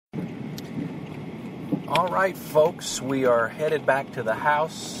All right, folks, we are headed back to the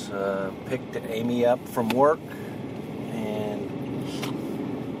house. Picked Amy up from work, and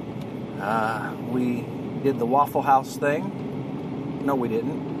we did the Waffle House thing. No, we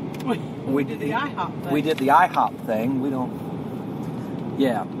didn't. We did the IHOP thing. We did the IHOP thing. We don't.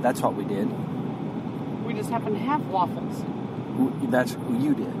 Yeah, that's what we did. We just happened to have waffles. That's what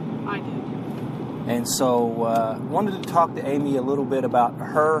you did. I did. And so, wanted to talk to Amy a little bit about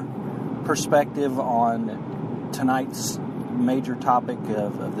her perspective on tonight's major topic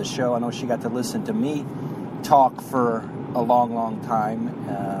of the show. I know she got to listen to me talk for a long, long time.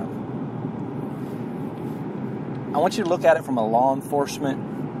 I want you to look at it from a law enforcement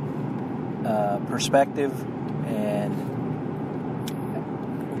perspective. And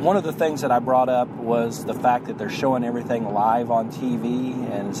one of the things that I brought up was the fact that they're showing everything live on TV,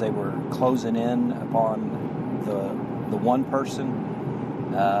 and as they were closing in upon the one person,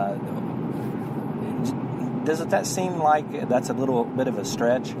 doesn't that seem like that's a little bit of a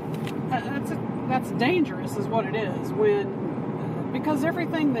stretch? That's dangerous, is what it is. Because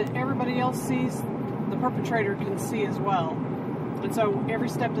everything that everybody else sees, the perpetrator can see as well. And so every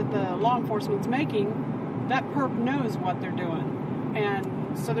step that the law enforcement's making, that perp knows what they're doing.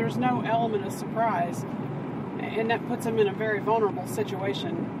 And so there's no element of surprise. And that puts them in a very vulnerable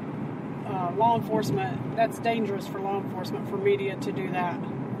situation. Law enforcement, that's dangerous for law enforcement, for media to do that.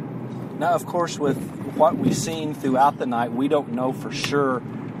 Now, of course, with what we've seen throughout the night, we don't know for sure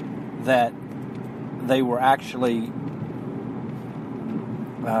that they were actually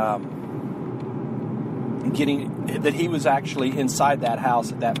that he was actually inside that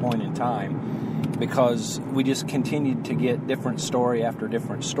house at that point in time, because we just continued to get different story after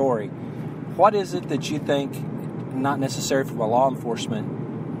different story. What is it that you think, not necessarily from a law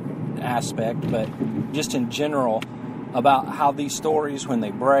enforcement aspect, but just in general, about how these stories, when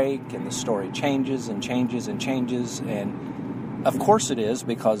they break and the story changes and changes and changes, and of course it is,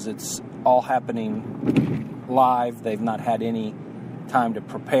 because it's all happening live. They've not had any time to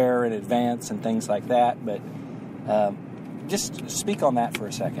prepare in advance and things like that, but just speak on that for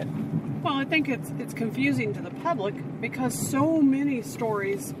a second. Well, I think it's confusing to the public because so many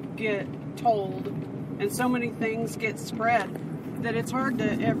stories get told and so many things get spread that it's hard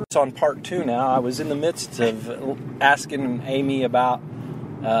to ever... It's on part 2 now. I was in the midst of asking Amy about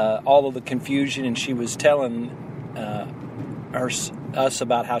all of the confusion, and she was telling us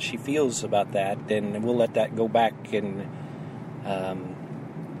about how she feels about that, and we'll let that go back and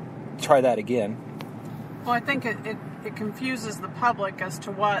try that again. Well, I think it confuses the public as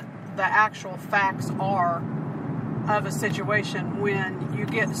to what the actual facts are of a situation when you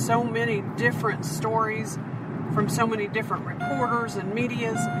get so many different stories from so many different reporters and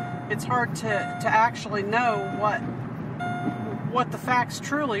medias. It's hard to actually know what the facts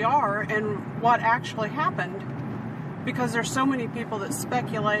truly are and what actually happened, because there's so many people that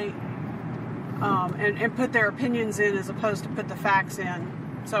speculate and put their opinions in as opposed to put the facts in.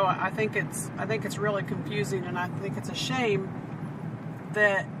 So I think it's really confusing, and I think it's a shame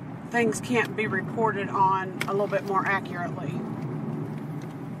that things can't be reported on a little bit more accurately.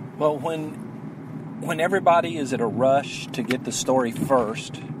 Well, when everybody is at a rush to get the story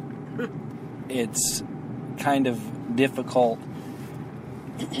first, it's kind of difficult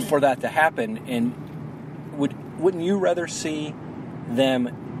for that to happen. And wouldn't you rather see them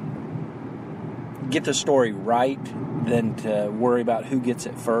get the story right than to worry about who gets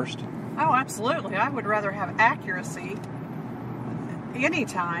it first? Oh, absolutely. I would rather have accuracy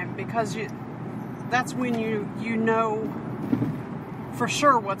anytime, because that's when you know for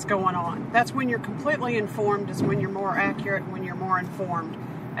sure what's going on. That's when you're completely informed, is when you're more accurate, when you're more informed,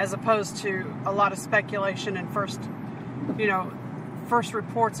 as opposed to a lot of speculation and first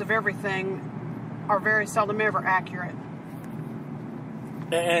reports of everything are very seldom ever accurate.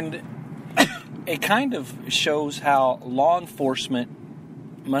 And it kind of shows how law enforcement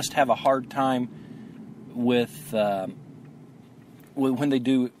must have a hard time with when they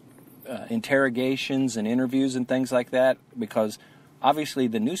do interrogations and interviews and things like that, because obviously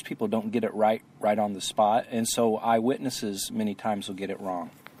the news people don't get it right on the spot, and so eyewitnesses many times will get it wrong.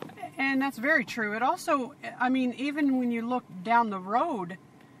 And that's very true. It also, I mean, even when you look down the road,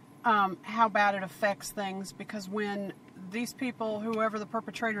 how bad it affects things, because when these people, whoever the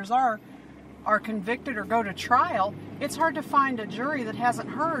perpetrators are convicted or go to trial, it's hard to find a jury that hasn't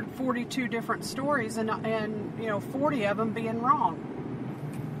heard 42 different stories and 40 of them being wrong.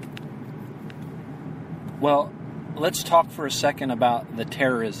 Well, let's talk for a second about the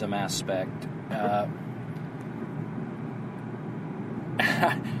terrorism aspect.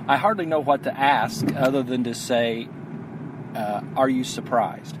 I hardly know what to ask other than to say, are you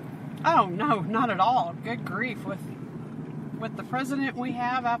surprised? Oh, no, not at all. Good grief. With the president we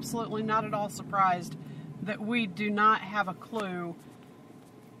have, absolutely not at all surprised that we do not have a clue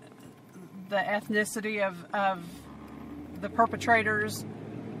the ethnicity of the perpetrators,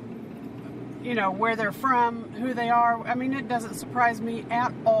 you know, where they're from, who they are. I mean, it doesn't surprise me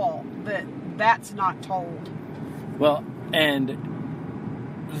at all that that's not told. Well, and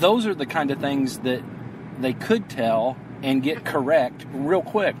those are the kind of things that they could tell and get correct real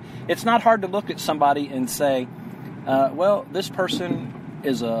quick. It's not hard to look at somebody and say, well, this person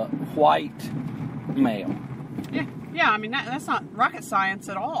is a white male. Yeah. I mean, that's not rocket science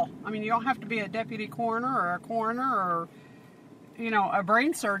at all. I mean, you don't have to be a deputy coroner or a coroner or, you know, a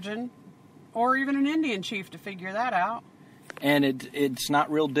brain surgeon or even an Indian chief to figure that out. And it's not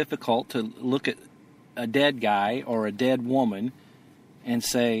real difficult to look at a dead guy or a dead woman and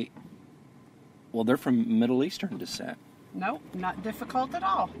say, well, they're from Middle Eastern descent. Nope, not difficult at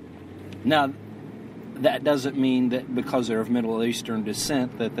all. Now, that doesn't mean that because they're of Middle Eastern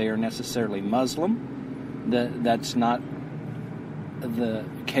descent that they are necessarily Muslim. That's not the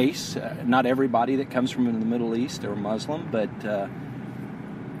case. Not everybody that comes from the Middle East are Muslim, but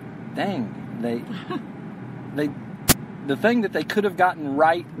dang, the thing that they could have gotten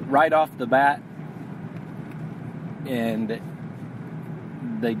right off the bat, and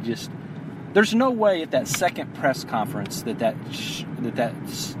they just, there's no way at that second press conference that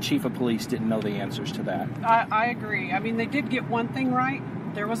chief of police didn't know the answers to that. I agree. I mean, they did get one thing right.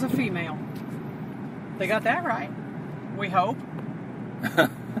 There was a female. They got that right. We hope.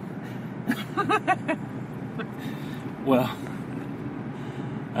 Well,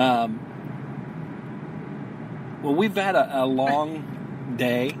 we've had a long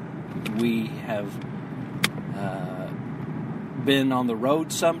day. We have been on the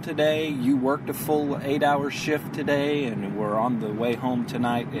road some today. You worked a full 8-hour shift today, and we're on the way home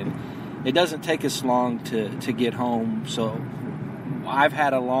tonight. And it doesn't take us long to get home. So I've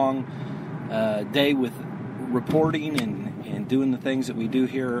had a long day with reporting and doing the things that we do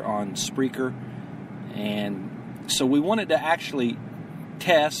here on Spreaker. And so we wanted to actually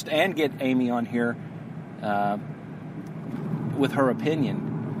test and get Amy on here with her opinion.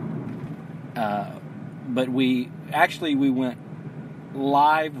 But we went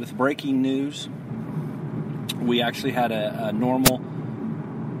live with breaking news. We actually had a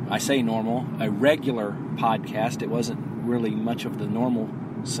regular podcast. It wasn't really much of the normal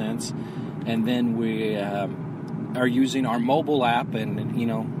sense. And then we are using our mobile app, and, you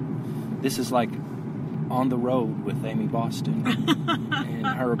know, this is like On the Road with Amy Boston and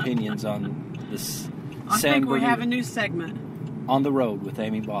her opinions on this. I think we have a new segment. On the Road with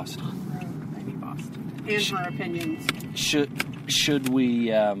Amy Boston. On the Road with Amy Boston. And her opinions. Should we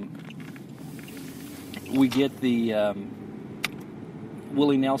get the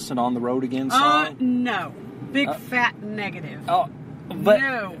Willie Nelson On the Road Again song? No. Big fat negative. Oh,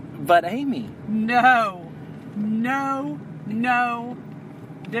 no. But Amy. No.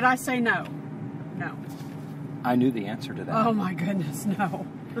 Did I say no? No. I knew the answer to that. Oh my goodness, no.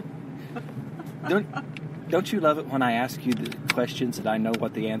 Don't you love it when I ask you the questions that I know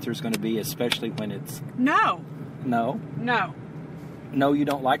what the answer is going to be, especially when it's... No. No? No. No, you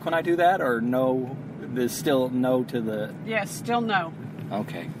don't like when I do that, or no, there's still no to the... Yes, still no.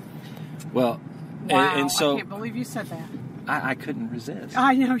 Okay. Well, wow, and so... I can't believe you said that. I couldn't resist.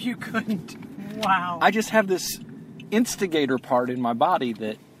 I know you couldn't. Wow. I just have this instigator part in my body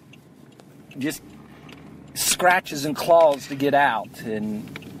that just scratches and claws to get out, and...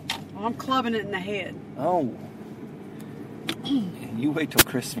 Well, I'm clubbing it in the head. Oh. You wait till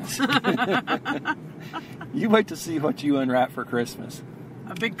Christmas. You wait to see what you unwrap for Christmas.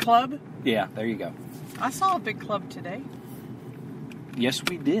 A big club? Yeah, there you go. I saw a big club today. Yes,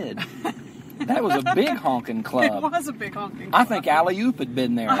 we did. That was a big honking club. It was a big honking club. I think Alley Oop had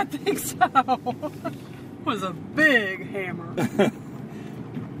been there. I think so. It was a big hammer.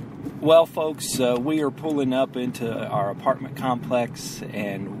 Well, folks, we are pulling up into our apartment complex,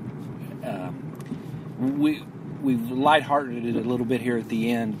 and we've lighthearted it a little bit here at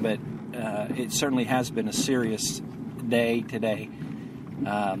the end, but it certainly has been a serious day today.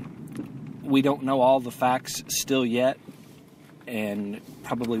 We don't know all the facts still yet, and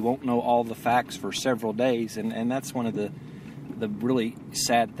probably won't know all the facts for several days, and that's one of the really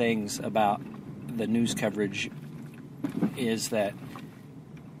sad things about the news coverage, is that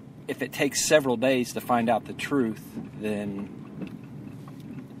if it takes several days to find out the truth, then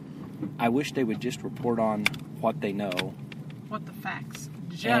I wish they would just report on what they know. What the facts.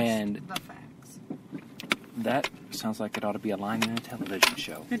 Just and the facts. That sounds like it ought to be a line in a television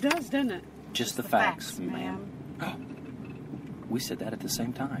show. It does, doesn't it? Just the facts, ma'am. We said that at the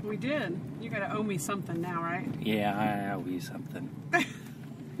same time. We did. You got to owe me something now, right? Yeah, I owe you something.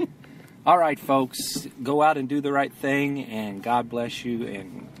 All right, folks, go out and do the right thing, and God bless you.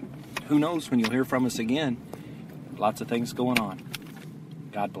 And who knows when you'll hear from us again. Lots of things going on.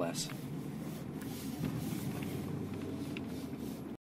 God bless.